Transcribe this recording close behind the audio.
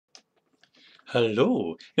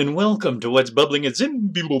Hello, and welcome to What's Bubbling at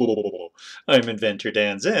ZIM. I'm inventor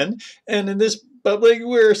Dan Zen, and in this bubbling,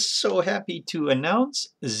 we're so happy to announce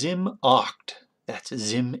ZIM OCT. That's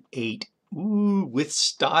ZIM 8. Ooh, with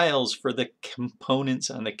styles for the components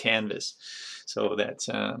on the canvas. So that's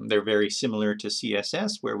they're very similar to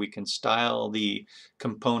CSS, where we can style the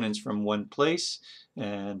components from one place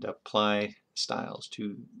and apply styles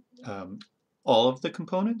to all of the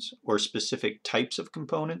components or specific types of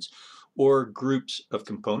components or groups of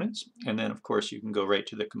components. And then, of course, you can go right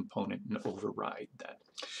to the component and override that.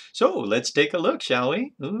 So let's take a look, shall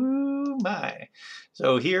we? Ooh, my.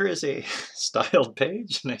 So here is a styled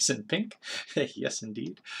page, nice and pink. Yes,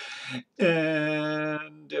 indeed.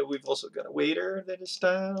 And we've also got a waiter that is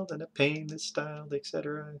styled and a pane that's styled,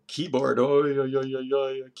 etc. Keyboard,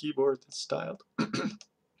 a keyboard that's styled.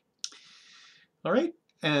 All right.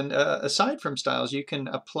 And aside from styles, you can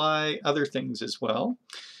apply other things as well,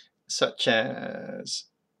 such as,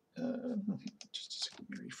 just a second,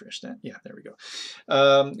 let me refresh that. Yeah, there we go.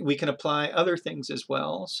 We can apply other things as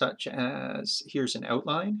well, such as, here's an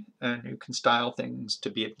outline, and you can style things to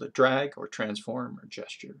be able to drag or transform or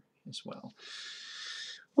gesture as well.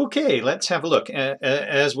 Okay, let's have a look,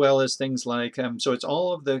 as well as things like, so it's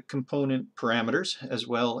all of the component parameters, as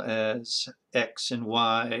well as X and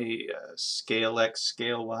Y, scale X,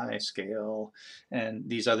 scale Y, scale, and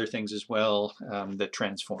these other things as well, that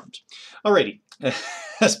transforms. Alrighty,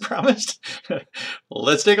 as promised,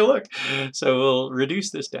 let's take a look. So we'll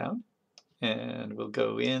reduce this down, and we'll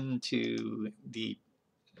go into the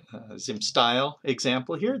ZIM style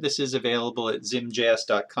example here. This is available at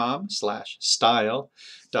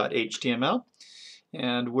zimjs.com/style.html,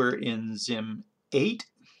 and we're in ZIM 8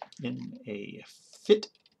 in a fit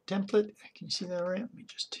template. Can you see that right? Let me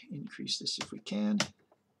just increase this if we can.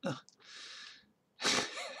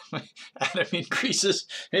 Atom increases.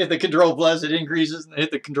 Hit the control plus, it increases, and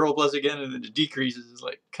hit the control plus again, and then it decreases. It's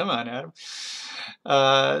like, come on, Atom.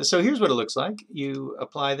 So here's what it looks like. You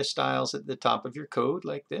apply the styles at the top of your code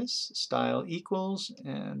like this. Style equals,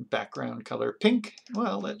 and background color pink.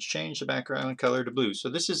 Well, let's change the background color to blue. So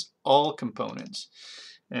this is all components,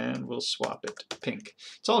 and we'll swap it to pink.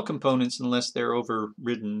 It's all components unless they're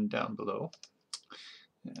overridden down below.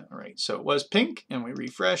 All right, so it was pink, and we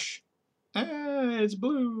refresh. It's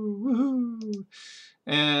blue,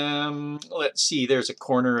 woohoo! Let's see, there's a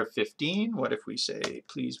corner of 15. What if we say,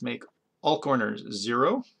 please make all corners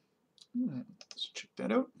 0? Let's check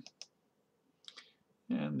that out.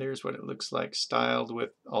 And there's what it looks like, styled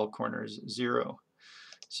with all corners 0.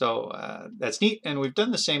 So that's neat, and we've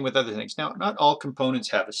done the same with other things. Now, not all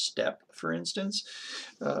components have a step, for instance,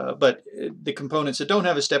 but the components that don't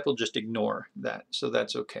have a step will just ignore that, so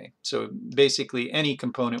that's okay. So basically, any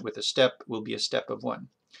component with a step will be a step of 1,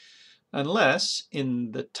 unless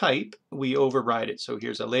in the type we override it. So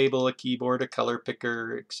here's a label, a keyboard, a color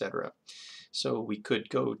picker, etc. So we could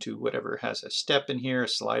go to whatever has a step in here. A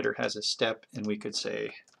slider has a step, and we could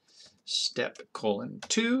say step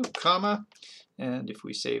 :2, comma. And if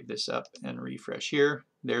we save this up and refresh here,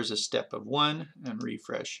 there's a step of 1 and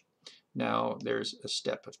refresh. Now there's a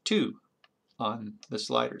step of 2 on the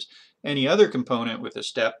sliders. Any other component with a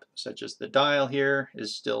step, such as the dial here,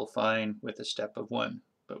 is still fine with a step of 1,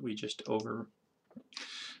 but we just over.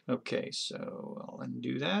 Okay, so I'll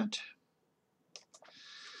undo that.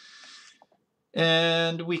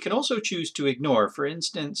 And we can also choose to ignore. For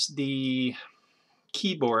instance, the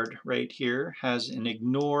keyboard right here has an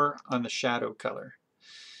ignore on the shadow color.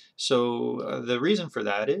 So the reason for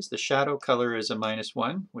that is the shadow color is a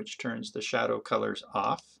 -1, which turns the shadow colors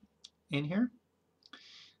off in here.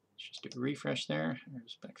 Just do a refresh there.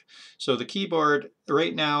 So the keyboard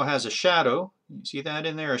right now has a shadow. You see that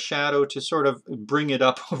in there? A shadow to sort of bring it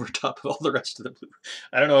up over top of all the rest of the blue.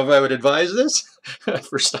 I don't know if I would advise this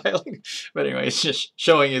for styling, but anyway, it's just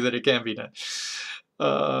showing you that it can be done.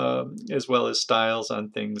 As well as styles on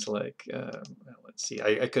things like, let's see,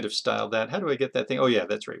 I could have styled that. How do I get that thing? Oh yeah,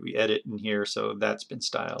 that's right, we edit in here, so that's been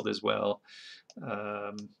styled as well.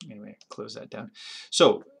 Anyway, close that down.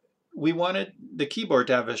 So we wanted the keyboard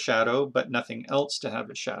to have a shadow, but nothing else to have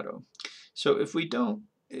a shadow. So if we don't,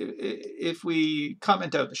 if we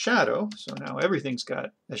comment out the shadow, so now everything's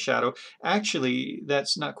got a shadow, actually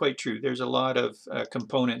that's not quite true. There's a lot of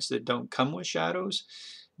components that don't come with shadows.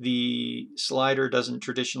 The slider doesn't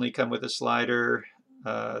traditionally come with a slider.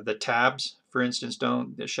 The tabs, for instance,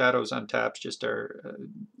 don't. The shadows on tabs just are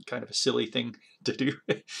kind of a silly thing to do.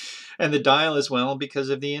 And the dial as well, because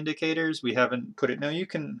of the indicators, we haven't put it. Now you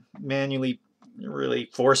can manually really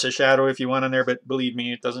force a shadow if you want on there, but believe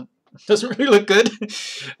me, it doesn't really look good.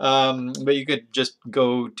 But you could just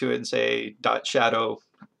go to it and say .shadow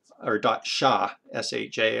or .sha,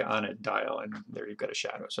 S-H-A, on a dial, and there you've got a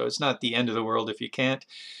shadow. So it's not the end of the world if you can't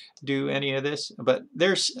do any of this, but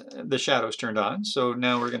there's the shadows turned on. So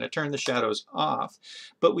now we're going to turn the shadows off,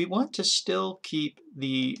 but we want to still keep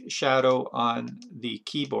the shadow on the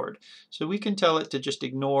keyboard. So we can tell it to just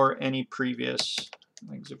ignore any previous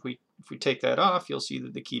things. If we take that off, you'll see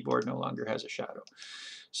that the keyboard no longer has a shadow.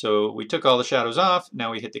 So we took all the shadows off,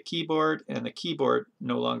 now we hit the keyboard, and the keyboard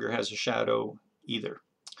no longer has a shadow either.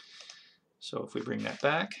 So if we bring that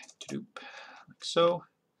back, like so,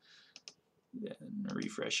 then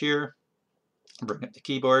refresh here, bring up the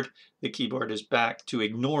keyboard is back to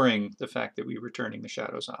ignoring the fact that we were turning the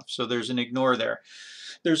shadows off. So there's an ignore there.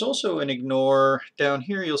 There's also an ignore down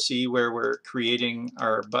here. You'll see where we're creating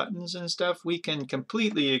our buttons and stuff. We can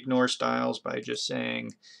completely ignore styles by just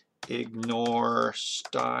saying ignore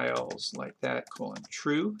styles like that,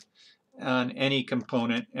 true, on any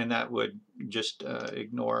component, and that would just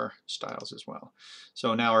ignore styles as well.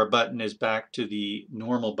 So now our button is back to the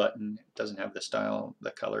normal button. It doesn't have the style,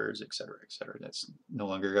 the colors, etc., etc. That's no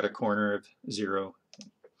longer got a corner of 0.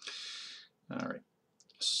 All right,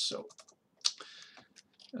 so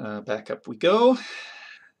back up we go.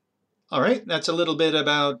 All right, that's a little bit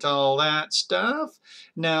about all that stuff.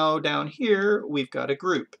 Now down here we've got a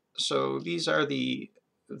group. So these are the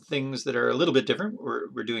things that are a little bit different.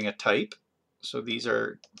 We're doing a type. So these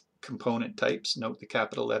are component types. Note the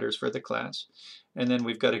capital letters for the class. And then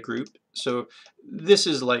we've got a group. So this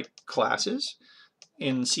is like classes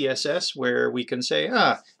in CSS, where we can say,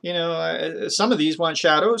 some of these want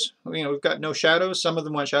shadows. We've got no shadows. Some of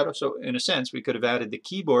them want shadows. So in a sense, we could have added the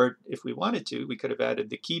keyboard if we wanted to. We could have added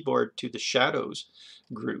the keyboard to the shadows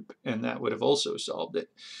group, and that would have also solved it.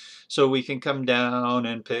 So we can come down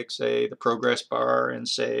and pick, say, the progress bar and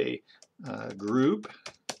say group :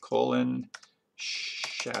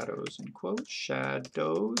 shadows, in quotes,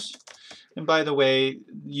 shadows. And by the way,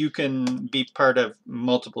 you can be part of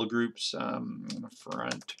multiple groups,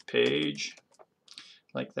 front page,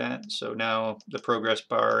 like that. So now the progress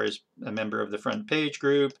bar is a member of the front page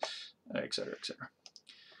group, etc., etc.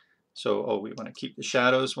 So, we want to keep the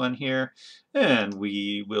shadows one here, and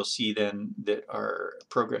we will see then that our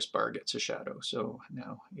progress bar gets a shadow. So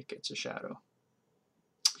now it gets a shadow.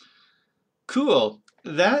 Cool.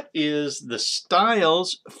 That is the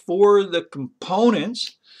styles for the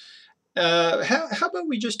components. How about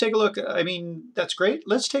we just take a look? I mean, that's great.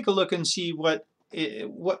 Let's take a look and see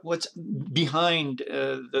what's behind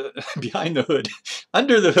behind the hood,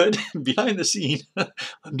 under the hood, behind the scene,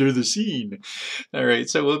 under the scene. All right,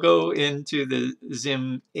 so we'll go into the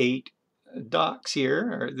ZIM 8 docs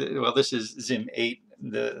here. Well, this is ZIM 8,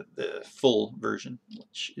 the full version,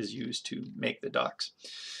 which is used to make the docs.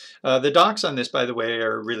 The docs on this, by the way,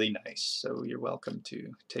 are really nice, so you're welcome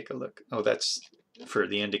to take a look. Oh, that's for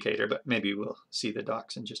the indicator, but maybe we'll see the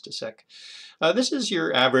docs in just a sec. This is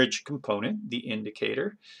your average component, the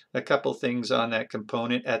indicator. A couple things on that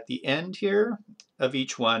component. At the end here of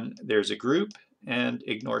each one, there's a group and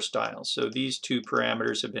ignore styles. So these two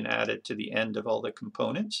parameters have been added to the end of all the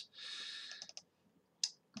components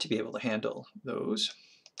to be able to handle those.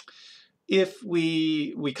 If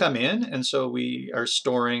we come in, and so we are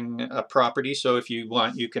storing a property, so if you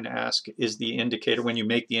want, you can ask, is the indicator, when you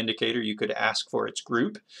make the indicator, you could ask for its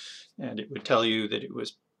group, and it would tell you that it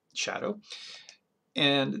was shadow.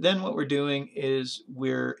 And then what we're doing is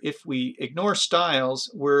if we ignore styles,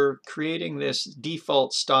 we're creating this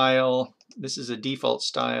default style. This is a default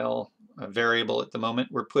style variable at the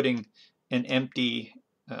moment. We're putting an empty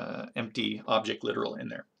object literal in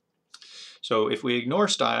there. So if we ignore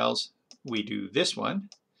styles, we do this one,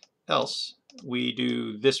 else we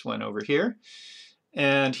do this one over here.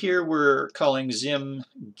 And here we're calling ZIM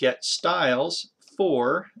get styles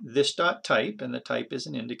for this dot type, and the type is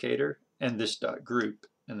an indicator, and this dot group,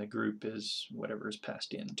 and the group is whatever is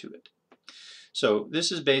passed into it. So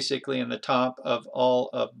this is basically in the top of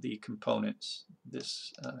all of the components,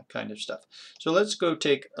 this kind of stuff. So let's go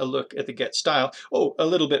take a look at the get style. Oh, a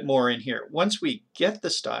little bit more in here. Once we get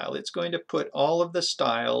the style, it's going to put all of the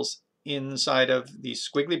styles inside of these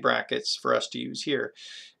squiggly brackets for us to use here.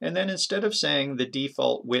 And then instead of saying the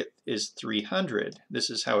default width is 300, this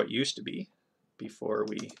is how it used to be before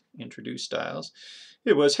we introduced styles.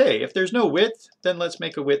 It was, hey, if there's no width, then let's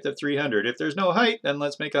make a width of 300. If there's no height, then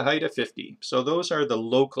let's make a height of 50. So those are the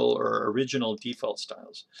local or original default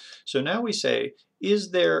styles. So now we say, is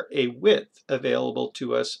there a width available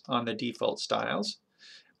to us on the default styles?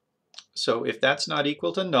 So if that's not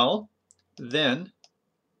equal to null, then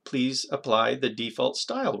please apply the default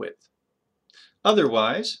style width.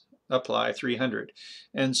 Otherwise, apply 300.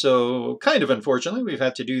 And so kind of unfortunately, we've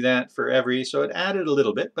had to do that for every, so it added a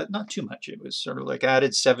little bit, but not too much. It was sort of like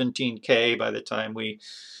added 17K by the time we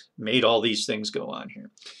made all these things go on here.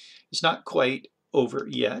 It's not quite over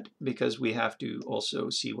yet because we have to also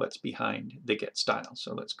see what's behind the get style.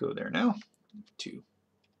 So let's go there now.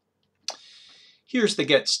 Here's the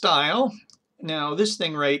get style. Now this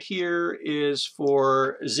thing right here is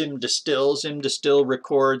for ZIM distill. ZIM distill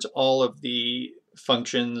records all of the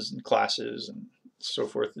functions and classes and so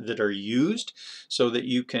forth that are used so that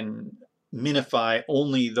you can minify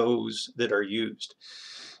only those that are used.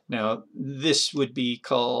 Now this would be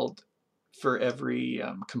called for every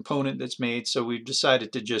component that's made, so we've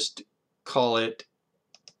decided to just call it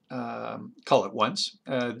once.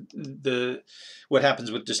 What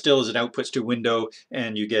happens with distill is it outputs to a window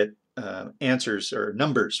and you get answers or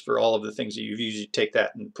numbers for all of the things that you've used. You take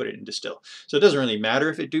that and put it in distill. So it doesn't really matter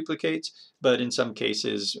if it duplicates, but in some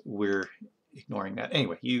cases we're ignoring that.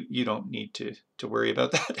 Anyway, you don't need to worry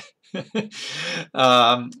about that.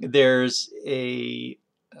 There's a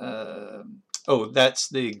oh, that's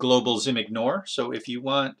the global ZIM ignore. So if you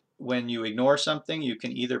want, when you ignore something, you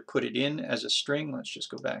can either put it in as a string. Let's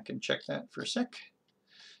just go back and check that for a sec.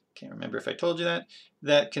 Can't remember if I told you that.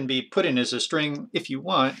 That can be put in as a string if you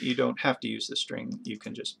want. You don't have to use the string. You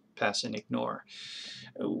can just pass in ignore.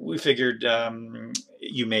 We figured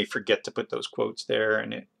you may forget to put those quotes there,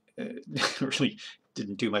 and it really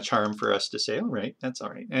didn't do much harm for us to say, all right, that's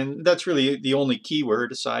all right. And that's really the only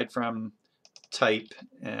keyword aside from type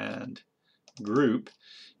and group.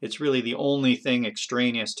 It's really the only thing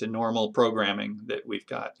extraneous to normal programming that we've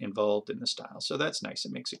got involved in the style. So that's nice.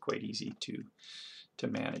 It makes it quite easy to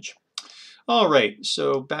manage. All right,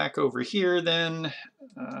 so back over here then,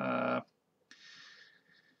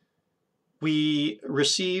 we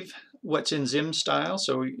receive what's in ZIM style.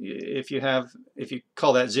 So if you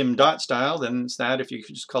call that ZIM dot style, then it's that. If you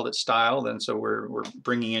just call it style, then so we're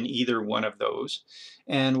bringing in either one of those,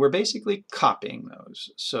 and we're basically copying those.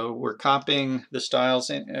 So we're copying the styles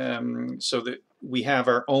in, so that we have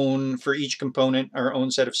our own, for each component, our own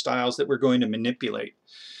set of styles that we're going to manipulate.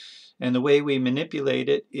 And the way we manipulate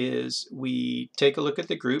it is we take a look at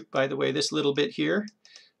the group. By the way, this little bit here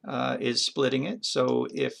is splitting it. So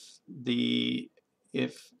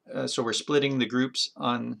so we're splitting the groups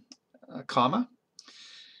on a comma,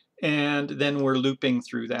 and then we're looping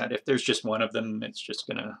through that. If there's just one of them, it's just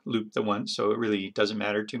going to loop the one. So it really doesn't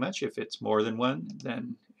matter too much. If it's more than one,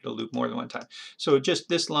 then it'll loop more than one time. So just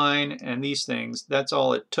this line and these things, that's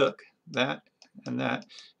all it took. That and that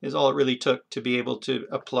is all it really took to be able to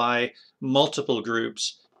apply multiple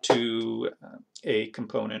groups to a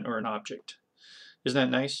component or an object. Isn't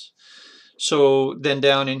that nice? So then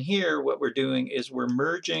down in here, what we're doing is we're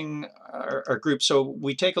merging our groups. So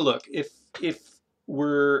we take a look. If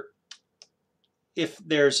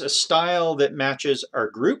there's a style that matches our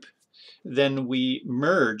group, then we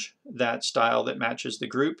merge that style that matches the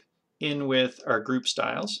group in with our group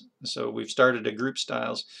styles. So we've started a group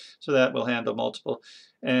styles, so that will handle multiple.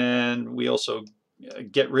 And we also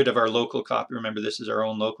get rid of our local copy. Remember, this is our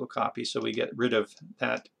own local copy, so we get rid of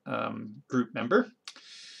that group member.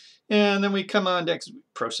 And then we come on down, because we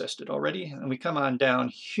processed it already, and we come on down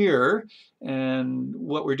here, and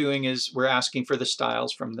what we're doing is we're asking for the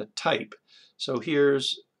styles from the type. So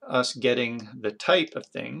here's us getting the type of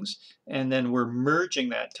things, and then we're merging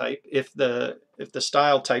that type. If the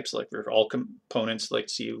style types, like for all components, like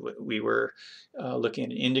see, we were looking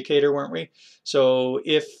at an indicator, weren't we? So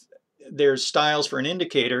if there's styles for an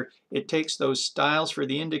indicator, it takes those styles for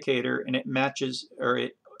the indicator and it matches, or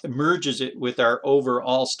it merges it with our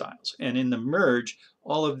overall styles. And in the merge,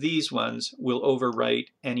 all of these ones will overwrite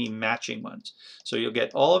any matching ones. So you'll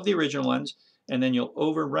get all of the original ones, and then you'll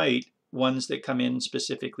overwrite ones that come in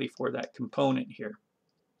specifically for that component here.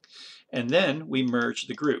 And then we merge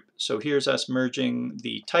the group. So here's us merging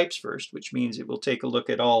the types first, which means it will take a look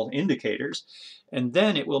at all indicators, and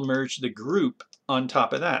then it will merge the group on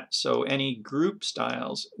top of that. So any group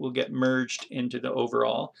styles will get merged into the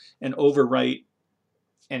overall and overwrite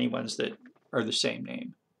any ones that are the same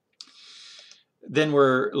name. Then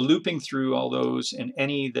we're looping through all those, and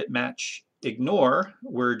any that match ignore,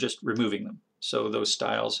 we're just removing them. So those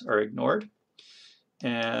styles are ignored.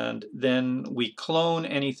 And then we clone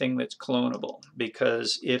anything that's clonable,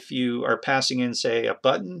 because if you are passing in, say, a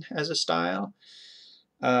button as a style,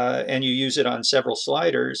 and you use it on several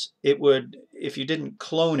sliders, it would, if you didn't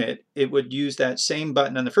clone it, it would use that same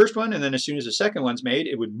button on the first one, and then as soon as the second one's made,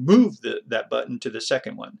 it would move that button to the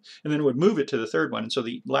second one, and then it would move it to the third one, and so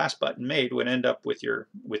the last button made would end up with your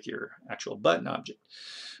actual button object.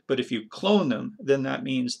 But if you clone them, then that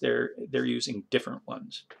means they're using different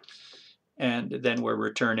ones. And then we're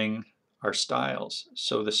returning our styles.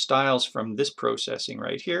 So the styles from this processing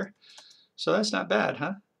right here. So that's not bad,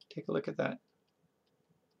 huh? Take a look at that.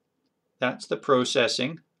 That's the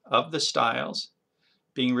processing of the styles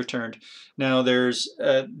being returned. Now there's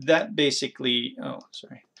that basically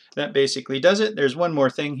does it. There's one more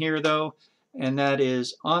thing here though, and that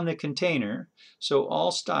is on the container. So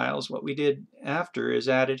all styles, what we did after is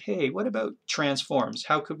added, hey, what about transforms?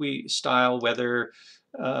 How could we style whether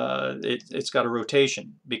it's got a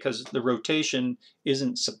rotation? Because the rotation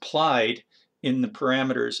isn't supplied in the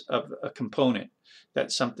parameters of a component.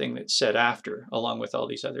 That's something that's set after, along with all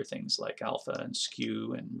these other things like alpha and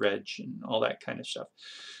skew and reg and all that kind of stuff.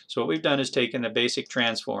 So what we've done is taken the basic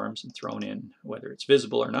transforms and thrown in whether it's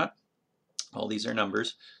visible or not. All these are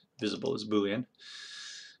numbers. Visible is Boolean.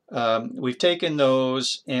 We've taken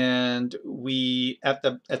those, and we at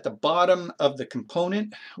the bottom of the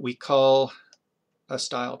component we call a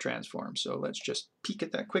style transform. So let's just peek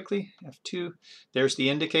at that quickly. F2. There's the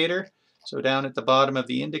indicator. So down at the bottom of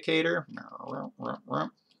the indicator,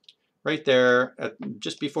 right there,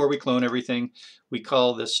 just before we clone everything, we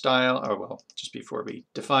call the style, or well, just before we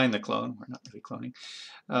define the clone, we're not really cloning,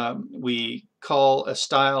 we call a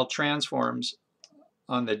style transforms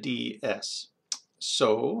on the DS.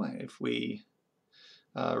 So if we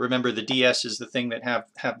remember, the DS is the thing that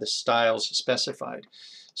have the styles specified.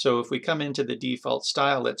 So if we come into the default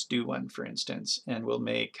style, let's do one for instance, and we'll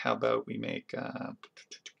make, how about we make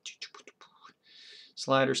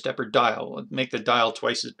slider, stepper, dial. We'll make the dial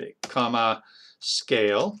twice as big, comma,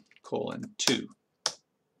 scale, :2.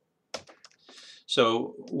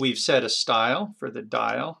 So we've set a style for the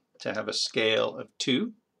dial to have a scale of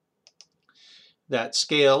 2. That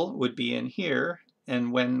scale would be in here,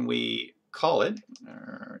 and when we call it,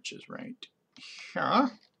 which is right here,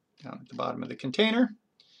 down at the bottom of the container,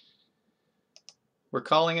 we're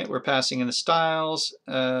calling it, we're passing in the styles,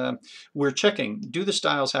 we're checking, do the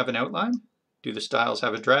styles have an outline? Do the styles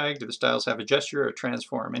have a drag? Do the styles have a gesture or a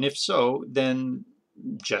transform? And if so, then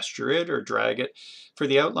gesture it or drag it. For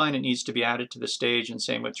the outline, it needs to be added to the stage, and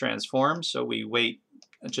same with transform. So we wait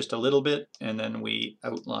just a little bit, and then we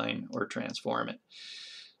outline or transform it.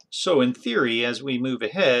 So in theory, as we move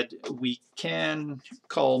ahead, we can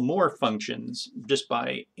call more functions just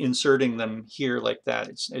by inserting them here like that.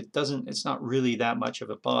 It's not really that much of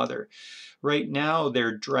a bother. Right now,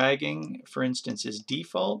 they're dragging, for instance, is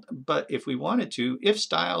default, but if we wanted to, if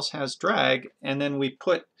styles has drag, and then we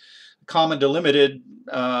put a comma delimited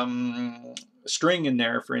string in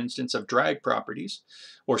there, for instance, of drag properties,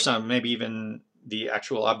 or some, maybe even the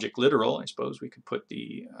actual object literal, I suppose we could put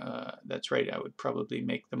the, that's right, I would probably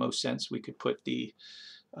make the most sense. We could put the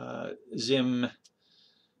ZIM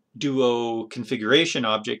duo configuration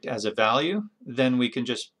object as a value. Then we can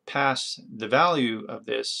just pass the value of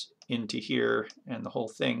this into here, and the whole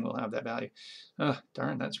thing will have that value. Oh,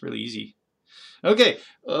 darn, that's really easy. Okay,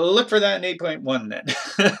 look for that in 8.1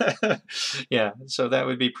 then. Yeah, so that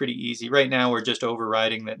would be pretty easy. Right now we're just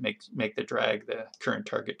overriding that, make the drag the current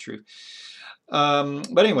target true.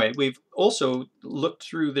 But anyway, we've also looked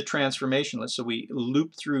through the transformation list. So we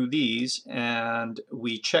loop through these and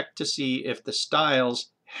we check to see if the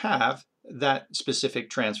styles have that specific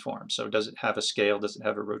transform. So does it have a scale, does it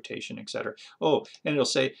have a rotation, etc. Oh, and it'll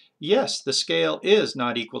say, yes, the scale is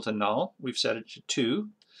not equal to null. We've set it to 2.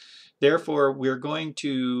 Therefore, we're going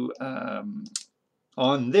to,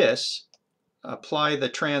 on this, apply the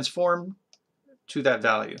transform to that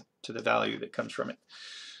value, to the value that comes from it.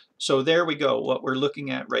 So there we go. What we're looking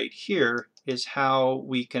at right here is how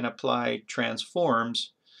we can apply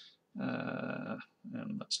transforms.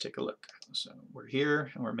 And let's take a look. So we're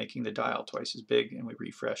here, and we're making the dial twice as big, and we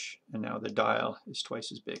refresh, and now the dial is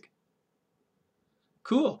twice as big.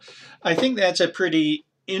 Cool. I think that's a pretty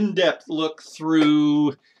in-depth look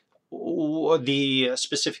through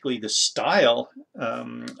specifically the style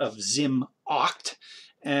of ZIM OCT.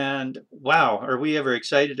 And wow, are we ever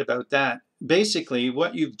excited about that? Basically,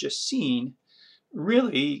 what you've just seen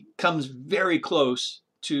really comes very close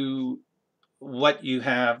to what you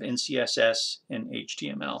have in CSS and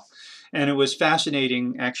HTML. And it was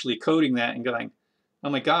fascinating actually coding that and going,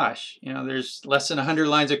 oh my gosh, you know, there's less than 100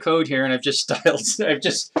 lines of code here, and I've just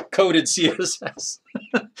coded CSS.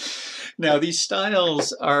 Now, these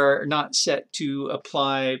styles are not set to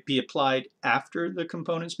be applied after the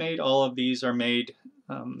component's made. All of these are made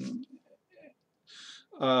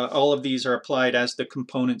all of these are applied as the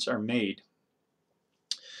components are made.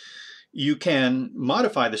 You can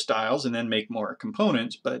modify the styles and then make more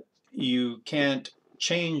components, but you can't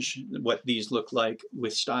change what these look like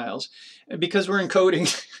with styles because we're encoding.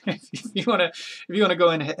 if you want to go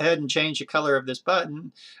ahead and change the color of this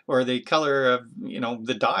button or the color of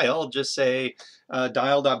the dial, just say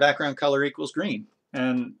dial.background color equals green.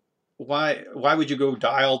 And why would you go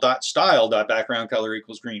dial.style.background color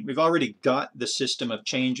equals green? We've already got the system of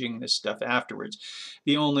changing this stuff afterwards.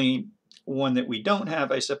 The only one that we don't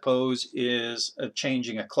have, I suppose, is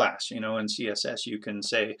changing a class. In CSS you can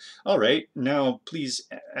say, all right, now please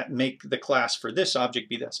make the class for this object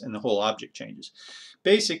be this, and the whole object changes.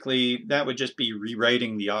 Basically, that would just be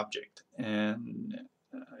rewriting the object. And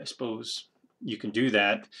I suppose you can do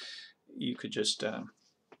that. You could just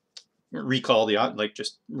recall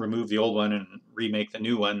just remove the old one and remake the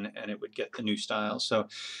new one, and it would get the new style. So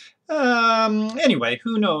anyway,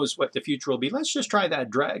 who knows what the future will be. Let's just try that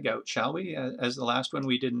drag out, shall we? As the last one,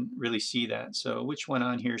 we didn't really see that. So which one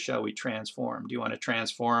on here shall we transform? Do you want to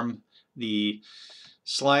transform the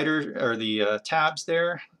slider or the tabs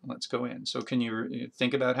there? Let's go in. So can you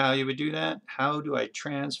think about how you would do that? How do I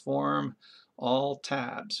transform all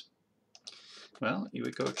tabs? Well, you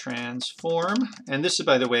would go transform, and this,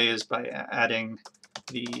 by the way, is by adding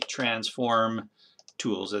the transform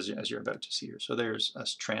tools as you're about to see here. So there's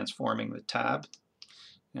us transforming the tab,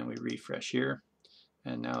 and we refresh here,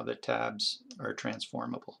 and now the tabs are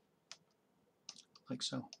transformable, like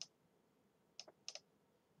so.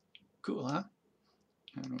 Cool, huh?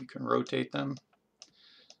 And we can rotate them.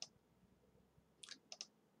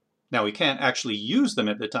 Now we can't actually use them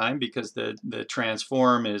at the time because the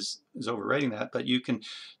transform is overwriting that, but you can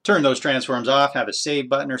turn those transforms off, have a save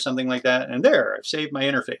button or something like that, and there, I've saved my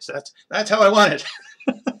interface. That's how I want it.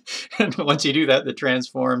 And once you do that, the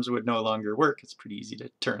transforms would no longer work. It's pretty easy to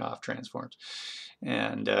turn off transforms.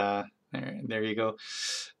 And there you go.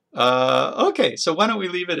 Okay, so why don't we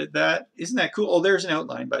leave it at that? Isn't that cool? Oh, there's an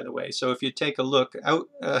outline, by the way. So if you take a look out,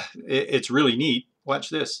 it's really neat. Watch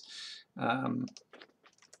this.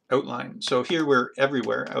 Outline. So here we're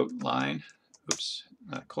everywhere outline. Oops,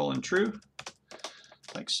 colon true.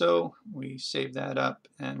 Like so. We save that up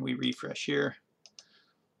and we refresh here.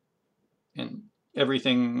 And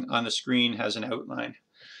everything on the screen has an outline.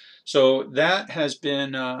 So that has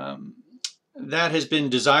been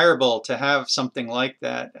desirable to have something like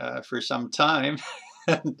that for some time.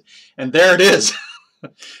 And there it is.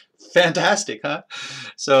 Fantastic, huh?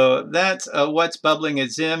 So that's what's bubbling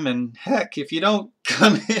at ZIM, and heck, if you don't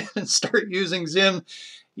come in and start using ZIM,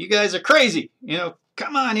 you guys are crazy.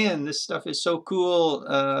 Come on in. This stuff is so cool.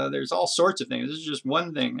 There's all sorts of things. This is just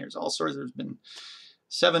one thing. There's all sorts. There's been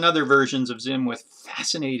 7 other versions of ZIM with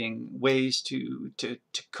fascinating ways to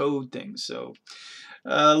code things. So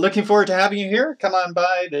looking forward to having you here. Come on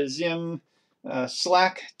by the ZIM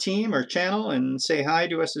Slack team or channel and say hi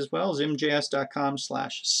to us as well.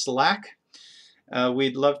 ZIMjs.com/Slack.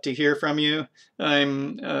 We'd love to hear from you.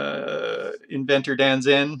 I'm Inventor Dan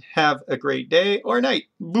Zen. Have a great day or night.